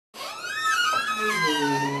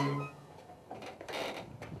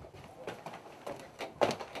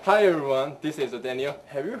Hi everyone, this is Daniel.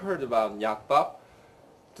 Have you heard about Yak Bap?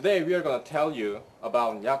 Today we are going to tell you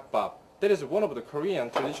about Yak Bap. That is one of the Korean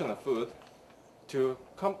traditional food. To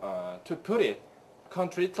put it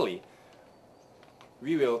concretely,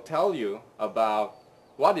 we will tell you about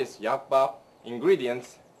what is Yak Bap,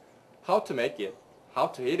 ingredients, how to make it, how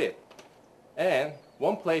to eat it, and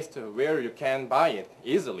one place where you can buy it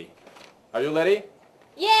easily. Are you ready?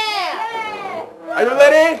 Yeah! Are you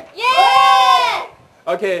ready? Yeah!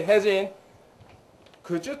 Okay, Hejin,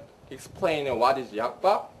 could you explain what is Yak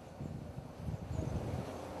Bap?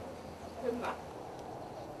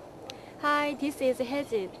 Hi, this is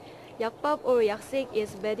Hejin. Yak Bap or yaksik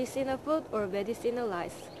is medicinal food or medicinal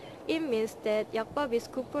rice. It means that yak bap is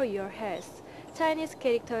good for your health. Chinese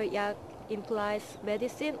character yak implies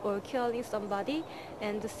medicine or curing somebody,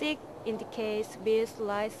 and sik indicates meals,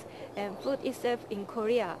 rice, and food itself in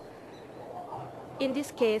Korea. In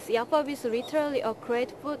this case, yak bap is literally a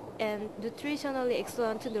great food and nutritionally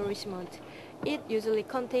excellent nourishment. It usually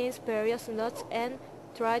contains various nuts and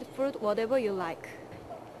dried fruit, whatever you like.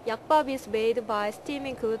 Yak bap is made by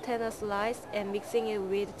steaming glutinous rice and mixing it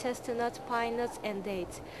with chestnuts, pine nuts, and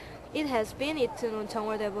dates. It has been eaten on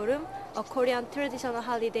Jeongwoldaeborum, a Korean traditional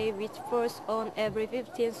holiday which falls on every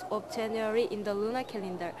 15th of January in the lunar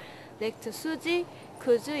calendar. Next, Suji,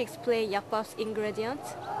 could you explain yak bap's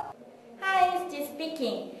ingredients? Hi, it's Ji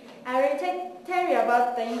speaking. I will tell you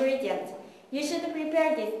about the ingredients. You should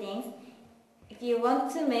prepare these things if you want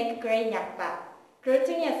to make great yak bap.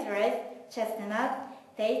 Glutinous rice, chestnut,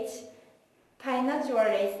 dates, pine nuts or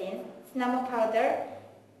raisins, cinnamon powder,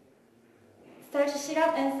 starch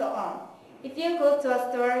syrup, and so on. If you go to a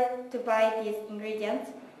store to buy these ingredients,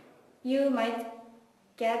 you might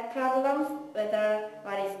get problems whether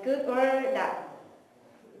what is good or not.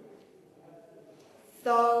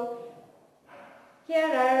 So, here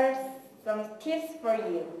are some tips for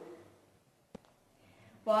you.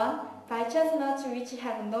 1. Buy chestnuts which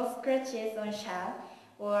have no scratches on shell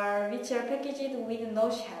or which are packaged with no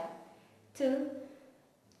shell. 2.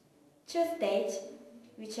 Choose dates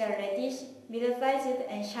which are reddish, middle-sized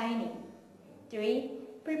and shiny. 3.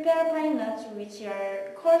 Prepare pine nuts which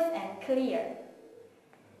are coarse and clear.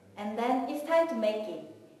 And then it's time to make it.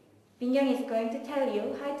 Mingyang is going to tell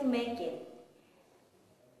you how to make it.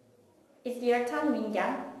 It's your turn,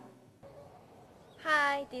 Mingyang.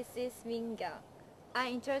 Hi, this is Mingyang.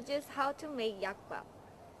 I introduce how to make yak bap.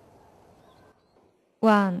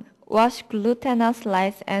 1. Wash glutinous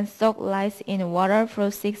rice and soak rice in water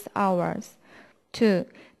for 6 hours. 2.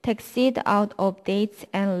 Take seed out of dates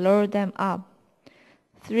and roll them up.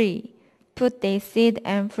 3. Put the seed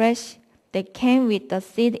and fresh the can with the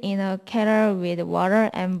seed in a kettle with water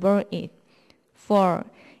and boil it. 4.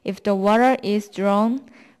 If the water is drawn,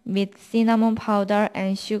 mix cinnamon powder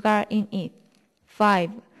and sugar in it.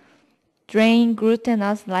 5. Drain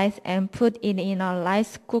glutinous rice and put it in a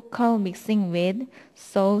rice cooker mixing with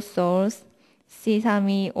soy sauce,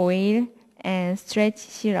 sesame oil, and starch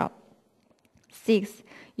syrup. 6.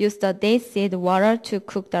 Use the date seed water to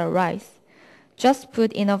cook the rice. Just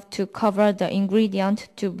put enough to cover the ingredient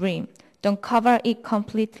to brim. Don't cover it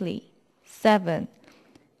completely. 7.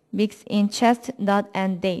 Mix in chestnut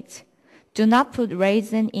and dates. Do not put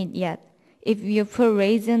raisin in yet. If you put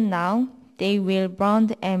raisin now, they will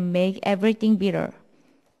burn and make everything bitter.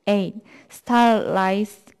 8. Start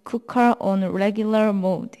rice cooker on regular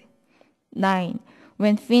mode. 9.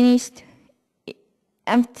 When finished,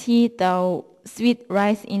 empty the sweet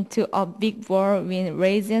rice into a big bowl with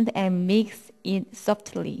raisins and mix it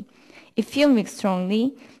softly. If you mix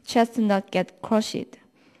strongly, chestnut get crushed.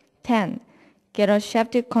 10. Get a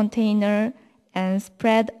shaped container and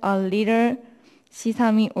spread a little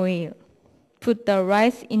sesame oil. Put the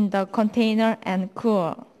rice in the container and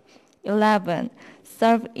cool. 11.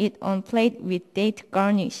 Serve it on plate with date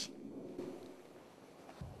garnish.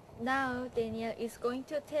 Now Daniel is going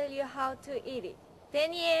to tell you how to eat it.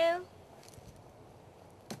 Daniel!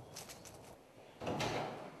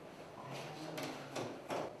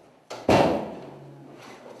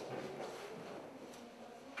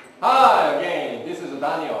 Hi again, this is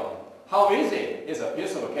Daniel. How is it? It's a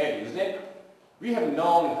piece of cake, isn't it? We have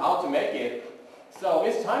known how to make it, so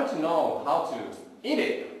it's time to know how to eat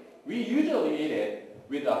it. We usually eat it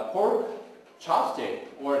with a fork, chopstick,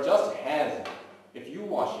 or just hands if you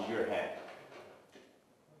wash your hand.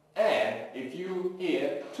 And if you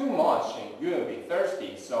eat too much, you will be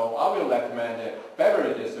thirsty, so I will recommend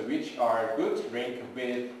beverages which are good to drink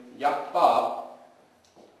with yak bap.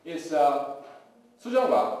 It's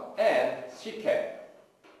수정과 and 식혜.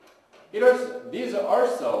 These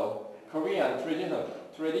also Korean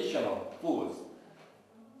traditional foods.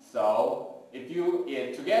 So if you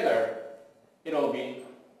eat together, it'll be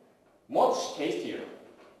much tastier.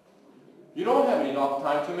 You don't have enough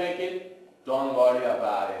time to make it, don't worry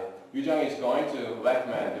about it. Yujong is going to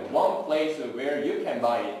recommend one place where you can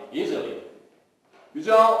buy it easily.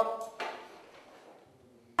 Yujong!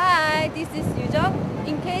 Hi, this is Yujong.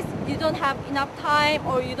 In case you don't have enough time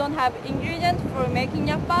or you don't have ingredients for making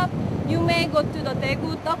yak bap, you may go to the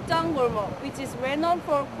Daegu Dokjang Golmok, which is well known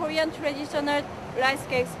for Korean traditional rice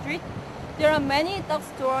cake street. There are many duck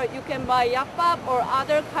stores you can buy yak bap or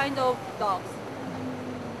other kind of ducks.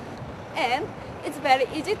 And it's very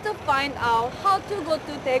easy to find out how to go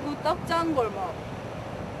to Daegu Dokjang Golmok.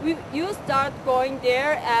 You start going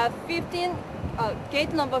there at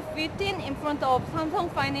gate number 15 in front of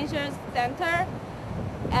Samsung Financial Center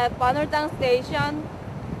at Banultang Station.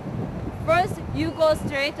 First, you go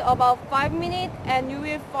straight about 5 minutes and you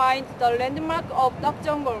will find the landmark of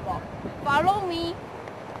Dokjang Golmok. Follow me.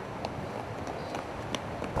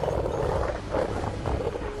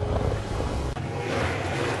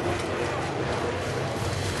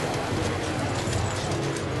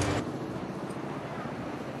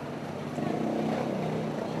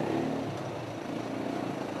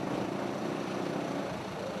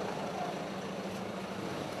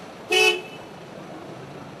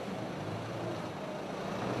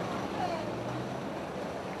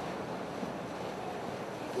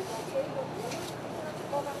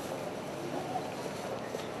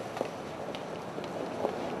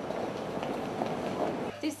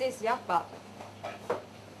 This is Yak Bap.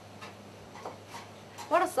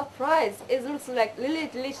 What a surprise! It looks like really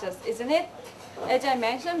delicious, isn't it? As I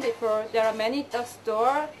mentioned before, there are many duck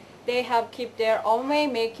stores. They have kept their own way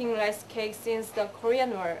making rice cakes since the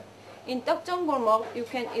Korean War. In Dokjang Golmok, you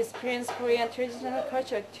can experience Korean traditional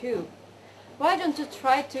culture too. Why don't you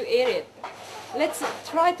try to eat it? Let's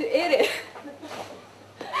try to eat it!